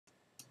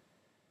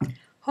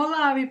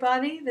Hola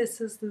everybody, this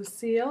is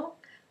Lucille,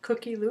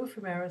 Cookielu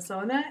from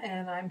Arizona,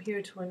 and I'm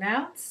here to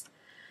announce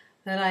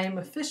that I am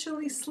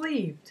officially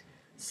sleeved.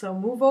 So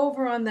move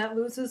over on that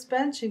loser's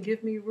bench and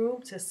give me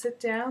room to sit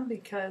down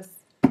because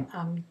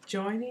I'm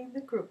joining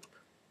the group.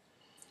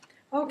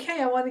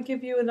 Okay, I want to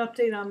give you an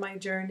update on my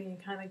journey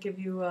and kind of give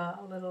you a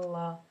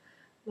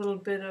little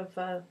bit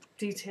of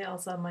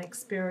details on my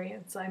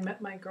experience. I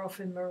met my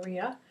girlfriend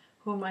Maria,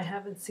 whom I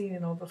haven't seen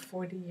in over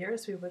 40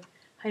 years. We were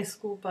high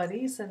school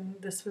buddies, and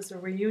this was a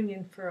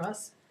reunion for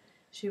us.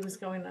 She was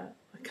going to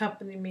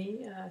accompany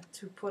me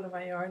to Puerto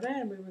Vallarta,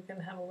 and we were going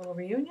to have a little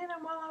reunion,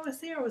 and while I was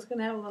there, I was going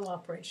to have a little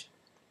operation.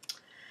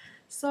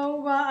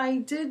 So I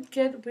did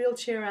get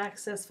wheelchair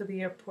access for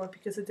the airport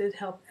because it did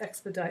help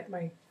expedite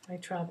my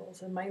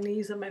travels, and my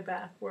knees and my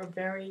back were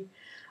very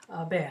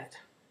bad.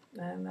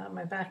 And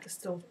my back is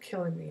still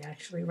killing me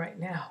actually right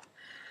now.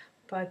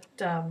 But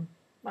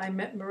I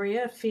met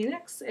Maria at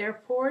Phoenix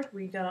Airport.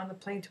 We got on the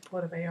plane to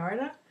Puerto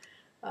Vallarta.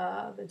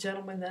 The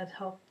gentleman that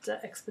helped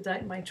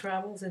expedite my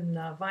travels in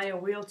via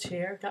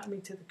wheelchair got me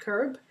to the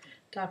curb.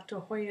 Dr.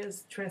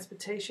 Hoya's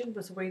transportation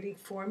was waiting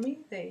for me.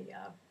 They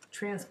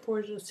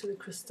transported us to the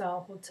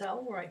Cristal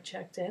Hotel where I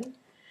checked in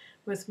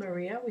with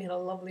Maria. We had a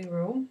lovely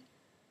room.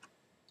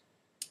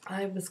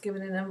 I was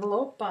given an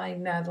envelope by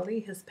Natalie,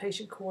 his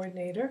patient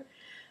coordinator,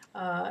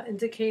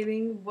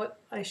 indicating what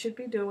I should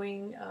be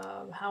doing,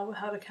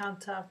 how to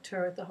contact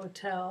her at the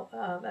hotel,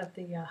 at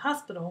the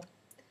hospital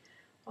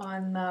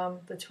on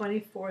the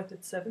 24th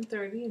at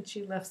 7:30, and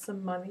she left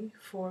some money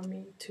for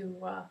me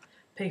to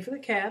pay for the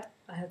cab.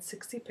 I had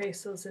 60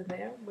 pesos in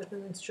there with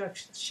an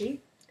instruction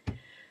sheet.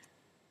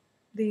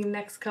 The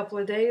next couple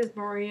of days,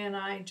 Maria and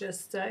I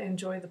just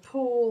enjoyed the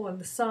pool and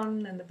the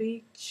sun and the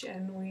beach,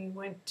 and we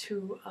went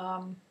to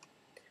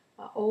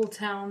Old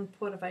Town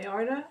Puerto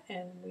Vallarta,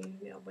 and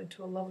we went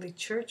to a lovely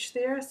church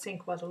there, St.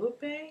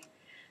 Guadalupe,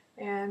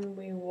 and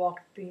we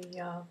walked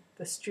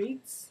the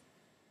streets,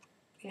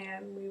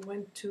 and we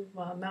went to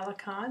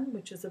Malacan,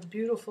 which is a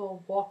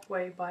beautiful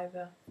walkway by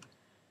the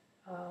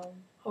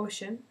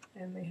ocean,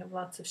 and they have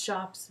lots of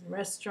shops and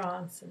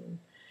restaurants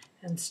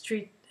and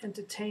street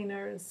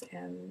entertainers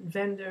and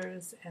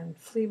vendors and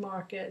flea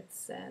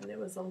markets, and it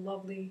was a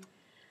lovely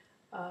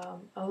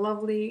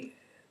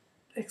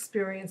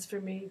experience for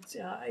me.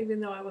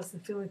 Even though I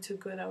wasn't feeling too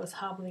good, I was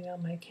hobbling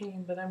on my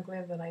cane, but I'm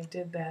glad that I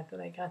did that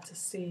I got to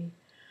see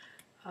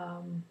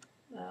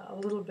a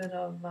little bit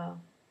of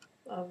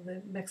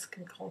the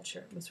Mexican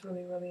culture. It was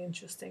really, really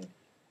interesting.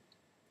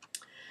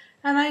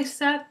 And I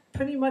sat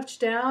pretty much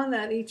down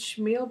at each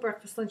meal,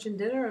 breakfast, lunch, and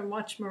dinner, and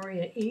watched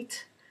Maria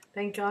eat.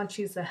 Thank God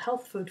she's a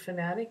health food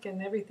fanatic,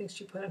 and everything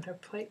she put on her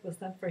plate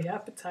was not very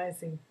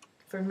appetizing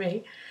for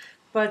me.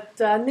 But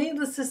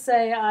needless to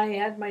say, I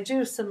had my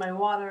juice and my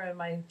water and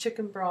my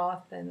chicken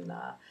broth, and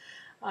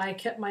I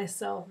kept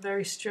myself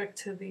very strict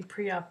to the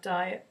pre-op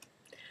diet.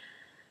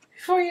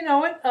 Before you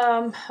know it,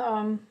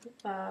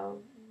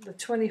 the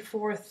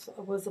 24th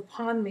was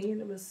upon me,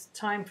 and it was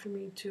time for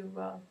me to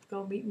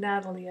go meet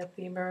Natalie at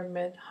the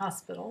AmeriMed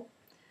Hospital.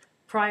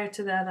 Prior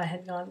to that, I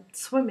had gone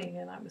swimming,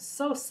 and I was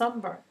so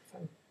sunburned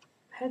from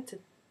head to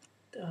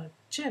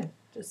chin,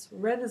 just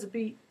red as a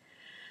beet.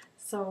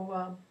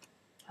 So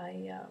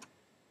I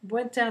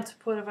went down to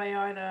Puerto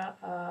Vallarta.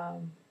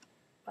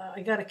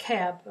 I got a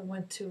cab and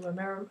went to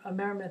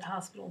AmeriMed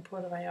Hospital in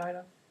Puerto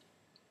Vallarta.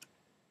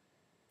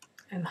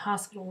 And the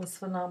hospital was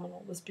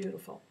phenomenal. It was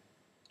beautiful.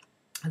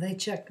 They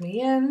checked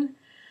me in.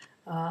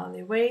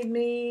 They weighed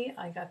me.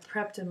 I got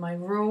prepped in my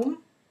room.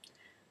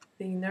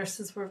 The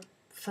nurses were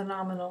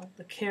phenomenal.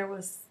 The care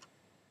was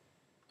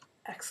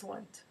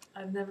excellent.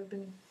 I've never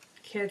been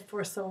cared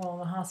for so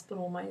well in a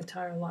hospital in my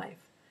entire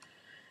life.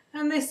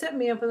 And they set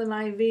me up with an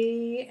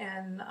IV,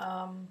 and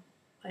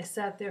I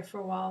sat there for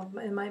a while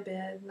in my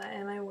bed,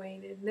 and I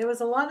waited. There was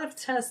a lot of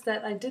tests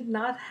that I did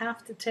not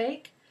have to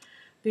take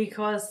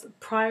because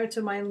prior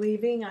to my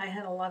leaving, I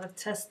had a lot of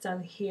tests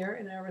done here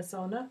in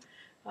Arizona.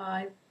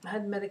 I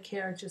had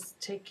Medicare just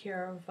take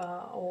care of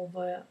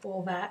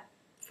all that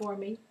for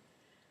me.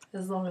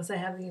 As long as I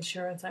have the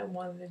insurance, I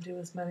wanted to do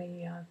as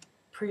many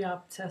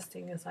pre-op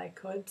testing as I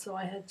could. So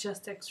I had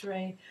chest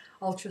x-ray,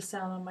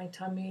 ultrasound on my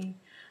tummy.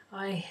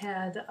 I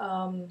had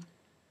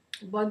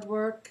blood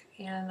work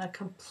and a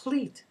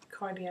complete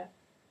cardiac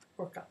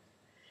workup.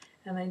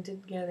 And I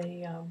did get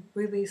a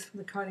release from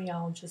the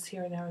cardiologist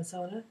here in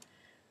Arizona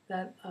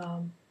that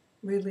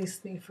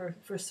released me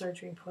for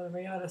surgery in Puerto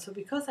Vallarta. So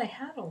because I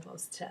had all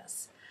those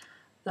tests,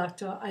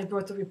 I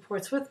brought the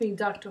reports with me.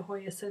 Dr.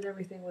 Hoya said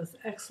everything was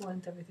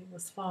excellent, everything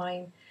was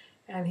fine,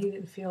 and he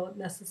didn't feel it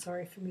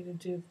necessary for me to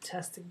do the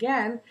test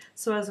again.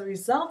 So as a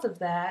result of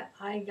that,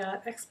 I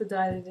got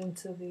expedited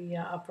into the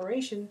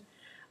operation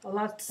a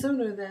lot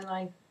sooner than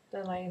I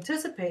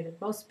anticipated.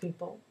 Most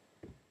people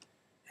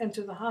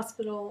enter the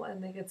hospital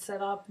and they get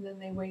set up, and then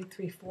they wait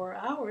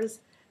 3-4 hours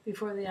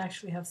before they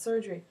actually have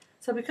surgery.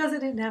 So because I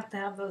didn't have to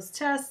have those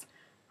tests,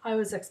 I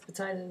was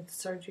expedited into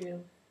surgery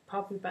in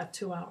probably about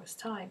 2 hours'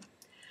 time.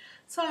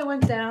 So I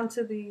went down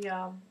to the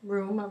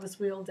room. I was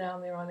wheeled down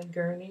there on a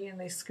gurney, and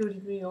they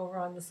scooted me over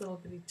on this little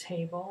bitty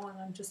table,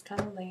 and I'm just kind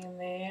of laying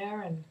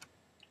there, and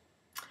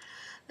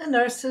the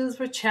nurses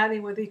were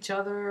chatting with each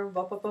other,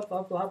 blah, blah, blah,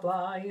 blah, blah,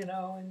 blah,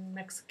 in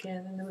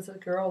Mexican, and there was a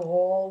girl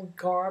all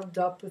garbed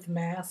up with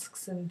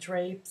masks and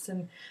drapes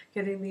and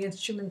getting the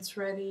instruments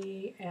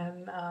ready,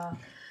 and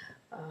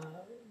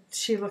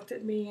she looked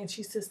at me and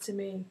she says to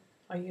me,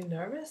 "Are you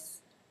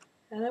nervous?"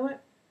 And I went,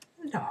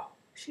 "No."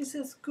 She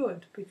says,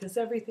 "Good, because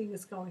everything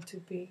is going to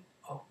be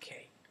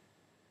okay."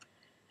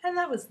 And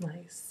that was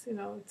nice,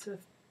 to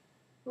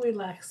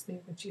relax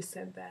me when she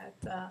said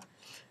that.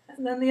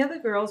 And then the other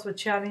girls were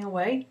chatting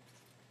away.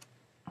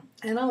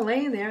 And I'm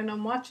laying there and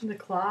I'm watching the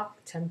clock,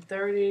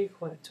 10:30,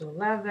 quarter to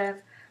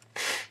 11,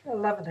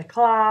 11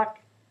 o'clock.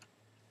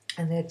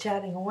 And they're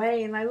chatting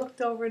away. And I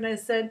looked over and I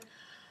said,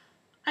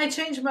 "I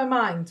changed my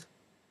mind.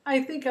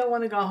 I think I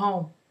want to go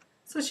home."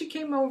 So she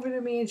came over to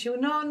me and she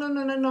went, "No, no,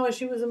 no, no, no."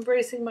 She was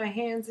embracing my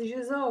hands and she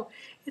says, "Oh,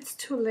 it's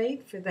too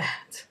late for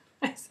that."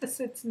 I says,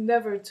 "It's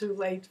never too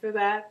late for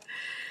that."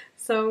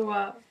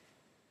 So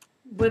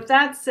with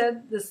that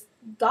said, this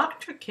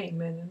doctor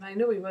came in and I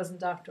knew he wasn't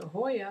Dr.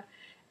 Hoya.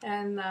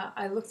 And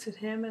I looked at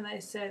him and I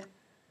said,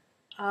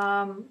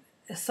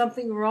 "Is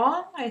something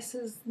wrong?" I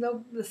says,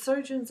 "No, the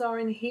surgeons are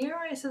in here."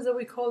 I says, "Are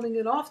we calling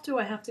it off? Do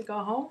I have to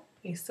go home?"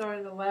 He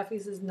started to laugh. He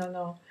says, "No,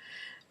 no.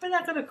 We're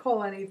not going to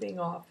call anything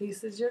off." He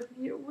says,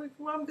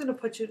 "I'm going to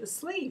put you to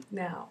sleep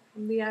now.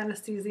 I'm the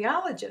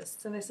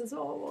anesthesiologist." And I says,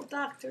 "Oh, well,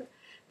 doctor,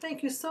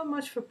 thank you so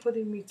much for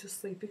putting me to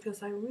sleep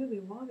because I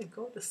really want to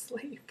go to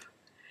sleep."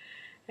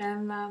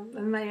 And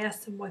I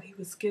asked him what he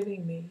was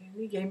giving me,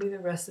 and he gave me the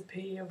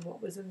recipe of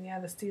what was in the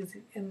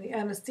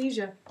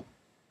anesthesia.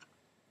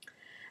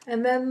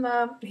 And then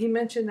he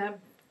mentioned that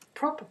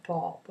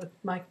propofol with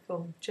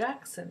Michael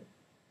Jackson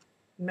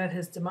met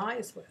his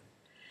demise with.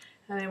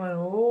 And I went,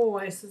 "Oh,"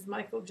 I says,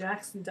 "Michael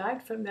Jackson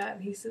died from that."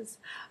 And he says,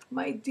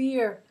 "My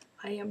dear,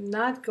 I am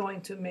not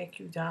going to make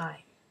you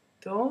die.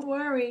 Don't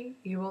worry,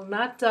 you will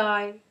not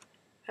die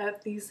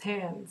at these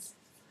hands."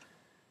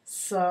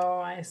 So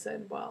I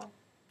said, "Well,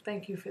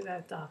 thank you for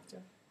that,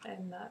 doctor."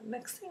 And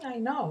next thing I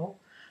know,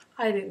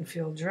 I didn't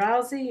feel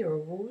drowsy or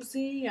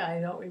woozy.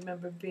 I don't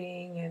remember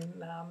being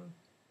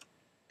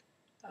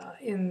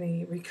in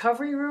the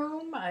recovery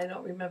room. I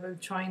don't remember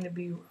trying to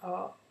be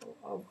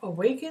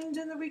awakened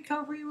in the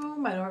recovery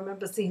room. I don't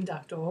remember seeing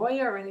Dr.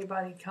 Hoya or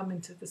anybody come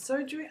into the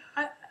surgery.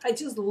 I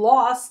just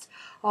lost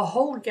a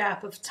whole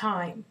gap of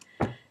time.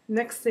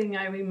 Next thing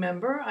I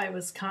remember, I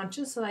was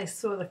conscious and I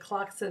saw the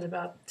clock said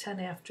about 10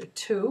 after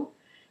 2.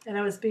 And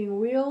I was being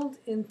wheeled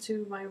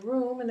into my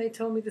room, and they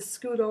told me to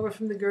scoot over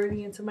from the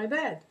gurney into my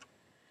bed.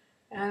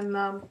 And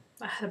I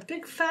had a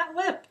big fat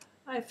lip.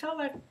 I felt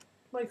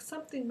like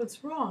something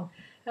was wrong.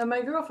 And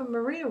my girlfriend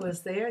Maria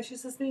was there, and she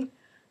says to me,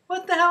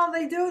 "What the hell did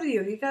they do to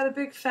you? You got a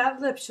big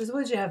fat lip." She says,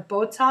 "What, did you have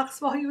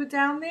Botox while you were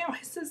down there?"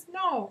 I says,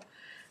 "No."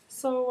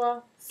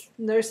 So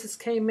nurses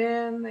came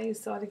in. They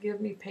started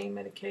giving me pain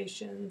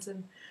medications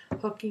and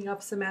hooking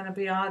up some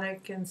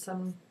antibiotic and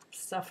some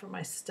stuff for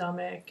my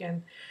stomach.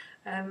 And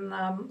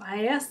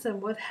I asked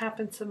them what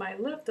happened to my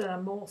lip that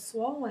I'm all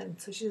swollen.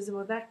 So she said,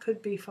 "Well, that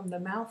could be from the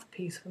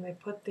mouthpiece when they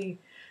put the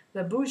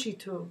bougie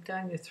tube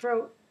down your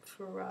throat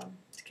for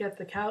to get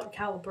the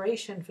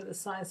calibration for the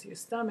size of your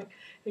stomach.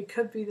 It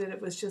could be that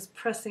it was just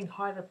pressing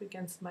hard up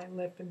against my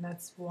lip, and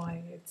that's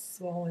why it's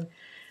swollen.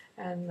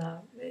 And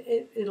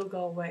it'll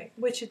go away,"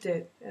 which it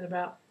did. In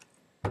about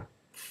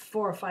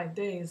 4 or 5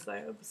 days,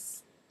 I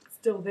was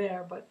still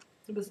there, but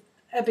it was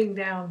ebbing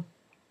down.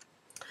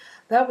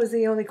 That was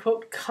the only,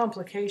 quote,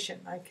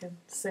 complication I can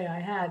say I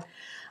had.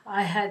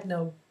 I had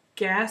no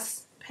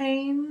gas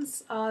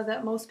pains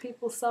that most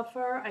people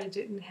suffer. I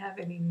didn't have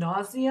any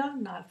nausea.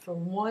 Not for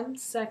 1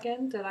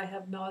 second did I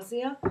have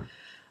nausea.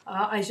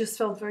 I just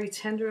felt very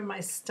tender in my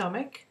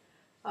stomach,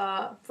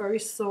 very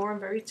sore and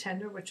very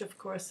tender, which of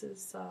course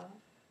is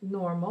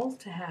normal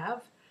to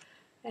have.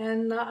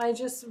 And I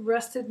just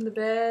rested in the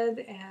bed,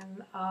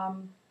 and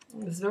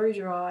it was very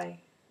dry,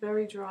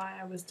 very dry.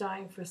 I was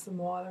dying for some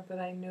water, but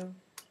I knew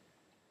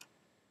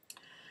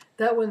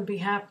that wouldn't be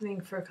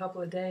happening for a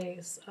couple of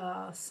days.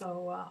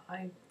 So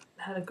I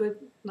had a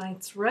good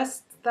night's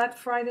rest that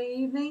Friday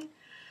evening.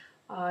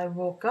 I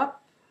woke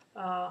up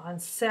on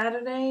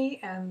Saturday,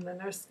 and the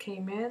nurse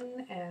came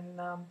in, and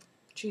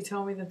she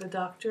told me that the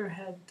doctor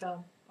had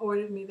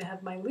ordered me to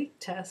have my leak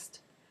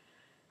test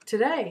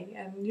today.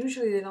 And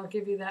usually they don't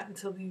give you that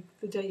until the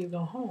day you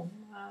go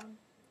home.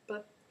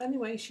 But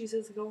anyway, she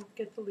says, "Go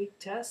get the leak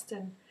test,"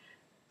 and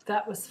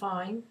that was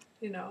fine.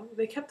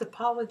 They kept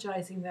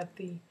apologizing that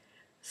the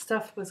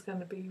stuff was going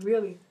to be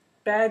really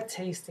bad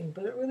tasting,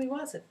 but it really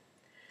wasn't.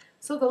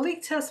 So the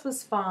leak test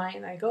was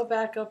fine. I go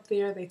back up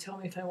there. They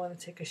told me if I want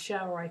to take a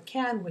shower, I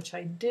can, which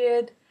I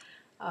did.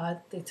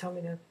 They told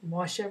me to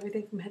wash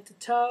everything from head to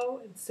toe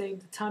and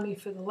save the tummy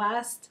for the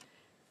last.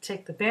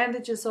 Take the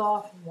bandages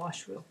off and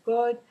wash real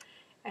good,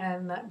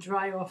 and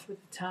dry off with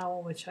the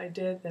towel, which I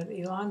did. Then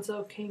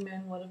Alonzo came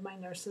in, one of my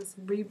nurses,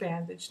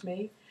 rebandaged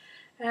me.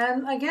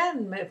 And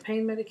again,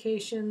 pain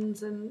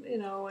medications, and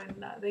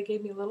they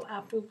gave me a little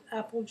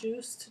apple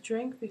juice to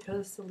drink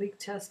because the leak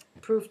test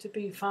proved to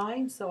be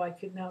fine, so I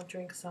could now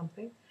drink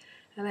something.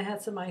 And I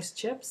had some ice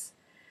chips.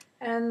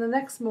 And the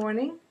next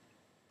morning,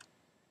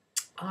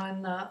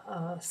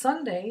 on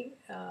Sunday,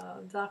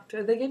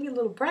 they gave me a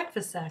little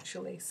breakfast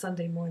actually.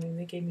 Sunday morning,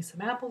 they gave me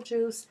some apple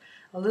juice,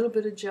 a little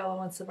bit of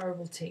Jello, and some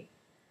herbal tea,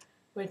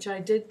 which I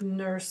did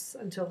nurse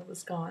until it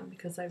was gone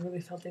because I really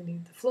felt I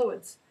needed the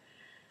fluids.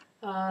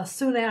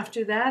 Soon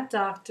after that,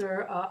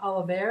 Dr.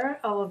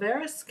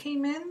 Oliveris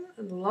came in,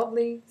 a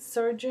lovely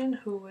surgeon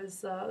who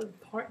was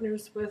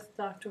partners with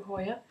Dr.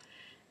 Hoya,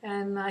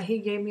 and he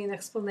gave me an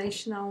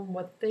explanation on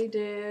what they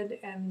did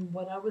and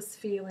what I was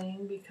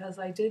feeling, because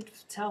I did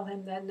tell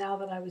him that now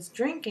that I was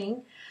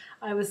drinking,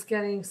 I was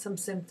getting some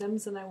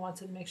symptoms and I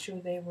wanted to make sure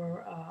they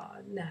were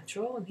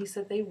natural, and he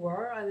said they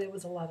were. There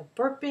was a lot of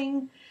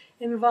burping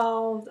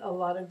involved, a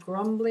lot of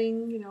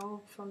grumbling,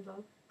 from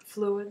the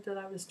fluid that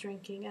I was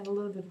drinking, and a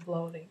little bit of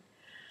bloating.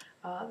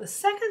 The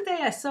second day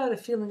I started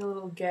feeling a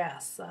little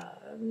gas,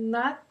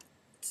 not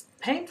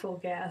painful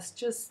gas,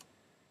 just,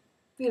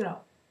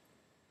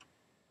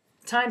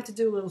 time to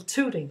do a little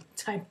tooting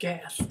type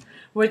gas,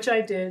 which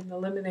I did and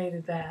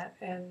eliminated that.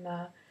 And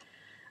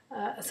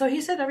so he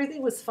said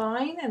everything was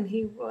fine and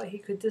he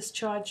could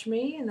discharge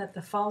me, and that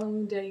the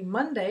following day,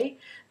 Monday,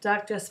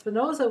 Dr.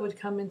 Espinoza would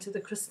come into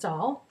the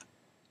Cristal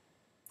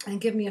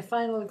and give me a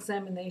final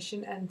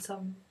examination and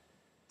some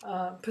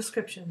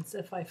prescriptions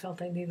if I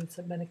felt I needed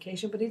some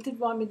medication, but he did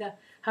want me to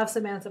have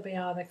some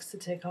antibiotics to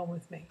take home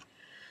with me.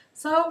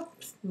 So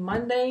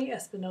Monday,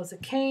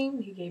 Espinoza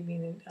came. He gave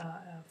me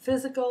a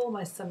physical.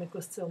 My stomach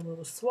was still a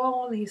little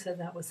swollen. He said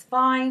that was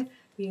fine.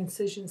 The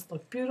incisions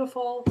looked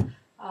beautiful.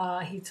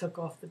 He took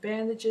off the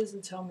bandages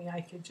and told me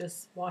I could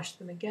just wash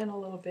them again a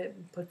little bit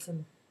and put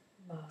some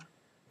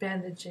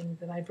bandaging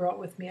that I brought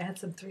with me. I had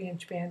some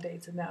 3-inch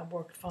Band-Aids and that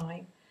worked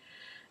fine.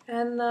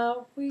 And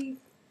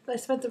I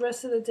spent the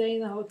rest of the day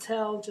in the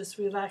hotel just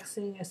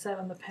relaxing. I sat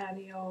on the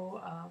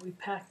patio. We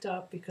packed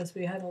up because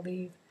we had to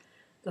leave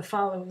the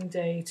following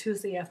day,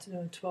 Tuesday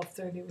afternoon at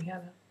 12:30. We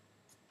had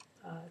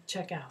to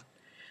check out,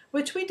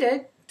 which we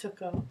did.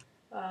 Took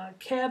a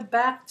cab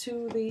back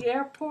to the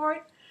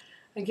airport.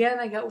 Again,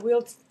 I got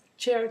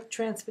wheelchair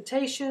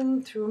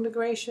transportation through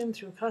immigration,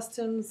 through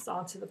customs,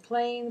 onto the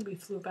plane. We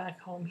flew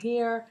back home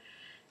here,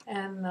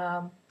 and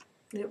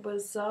that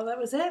was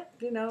it.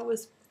 It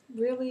was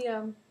really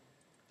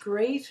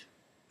great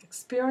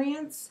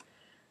experience.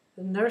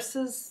 The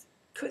nurses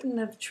couldn't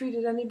have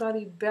treated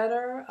anybody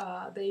better.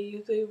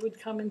 They would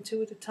come in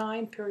 2 at a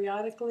time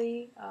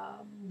periodically,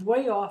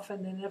 way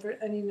often than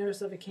any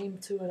nurse ever came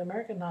to an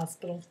American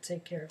hospital to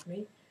take care of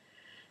me.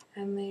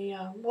 And they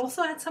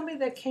also had somebody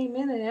that came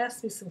in and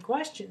asked me some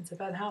questions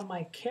about how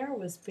my care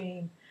was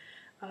being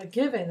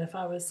given, if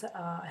I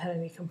had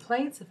any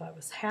complaints, if I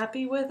was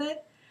happy with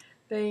it.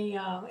 They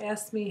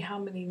asked me how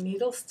many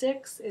needle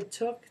sticks it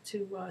took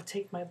to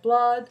take my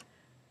blood,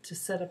 to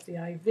set up the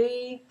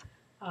IV.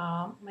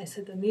 I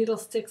said the needle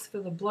sticks for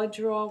the blood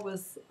draw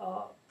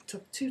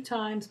took 2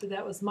 times, but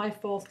that was my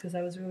fault because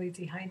I was really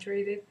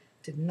dehydrated.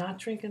 Did not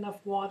drink enough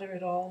water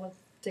at all the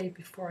day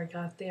before I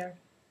got there.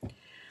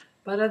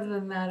 But other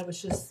than that, it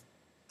was just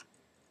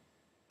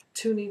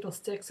 2 needle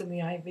sticks in the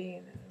IV,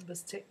 and it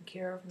was taken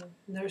care of. The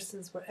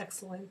nurses were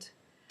excellent.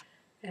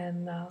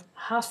 And the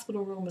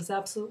hospital room was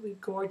absolutely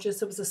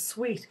gorgeous. It was a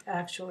suite,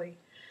 actually.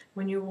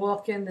 When you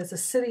walk in, there's a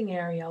sitting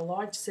area, a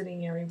large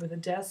sitting area with a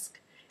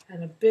desk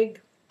and a big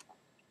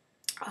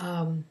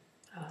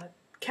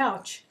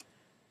couch.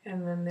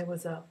 And then there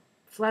was a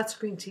flat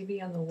screen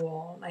TV on the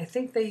wall. And I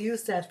think they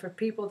use that for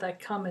people that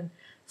come and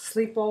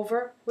sleep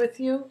over with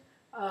you.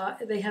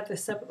 They have their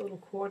separate little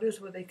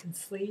quarters where they can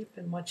sleep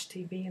and watch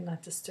TV and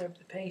not disturb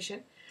the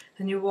patient.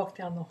 Then you walk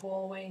down the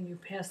hallway and you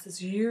pass this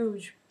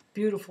huge,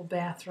 beautiful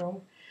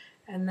bathroom.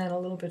 And then a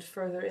little bit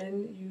further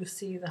in, you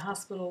see the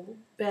hospital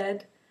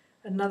bed,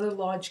 another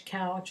large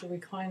couch, a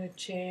recliner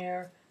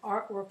chair,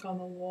 artwork on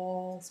the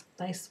walls,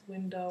 nice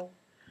window,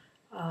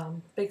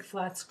 big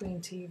flat screen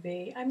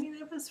TV. I mean,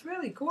 it was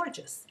really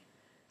gorgeous.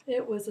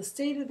 It was a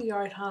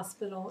state-of-the-art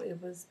hospital.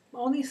 It was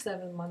only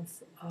 7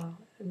 months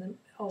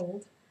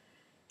old.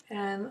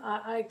 And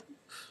I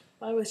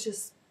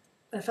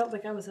felt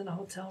like I was in a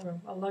hotel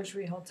room, a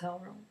luxury hotel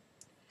room.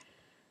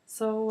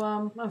 So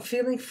I'm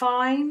feeling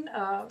fine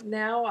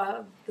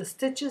now. The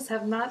stitches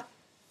have not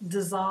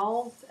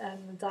dissolved,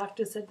 and the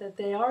doctor said that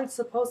they are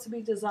supposed to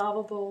be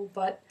dissolvable,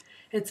 but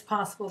it's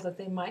possible that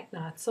they might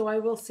not. So I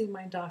will see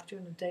my doctor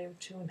in a day or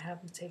 2 and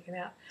have them taken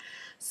out.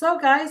 So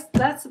guys,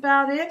 that's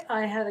about it.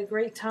 I had a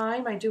great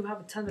time. I do have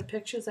a ton of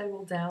pictures I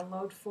will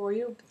download for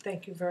you.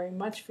 Thank you very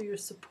much for your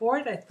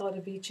support. I thought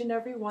of each and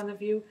every one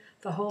of you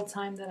the whole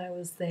time that I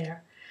was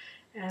there.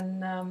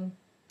 And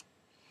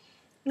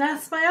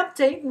that's my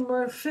update, and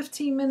we're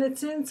 15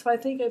 minutes in, so I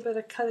think I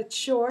better cut it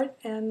short.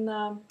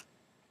 And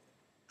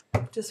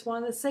just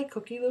wanted to say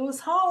Cookielu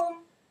is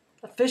home,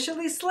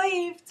 officially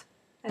sleeved,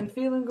 and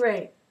feeling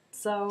great.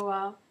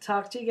 So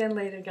talk to you again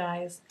later,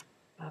 guys.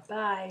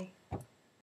 Bye-bye.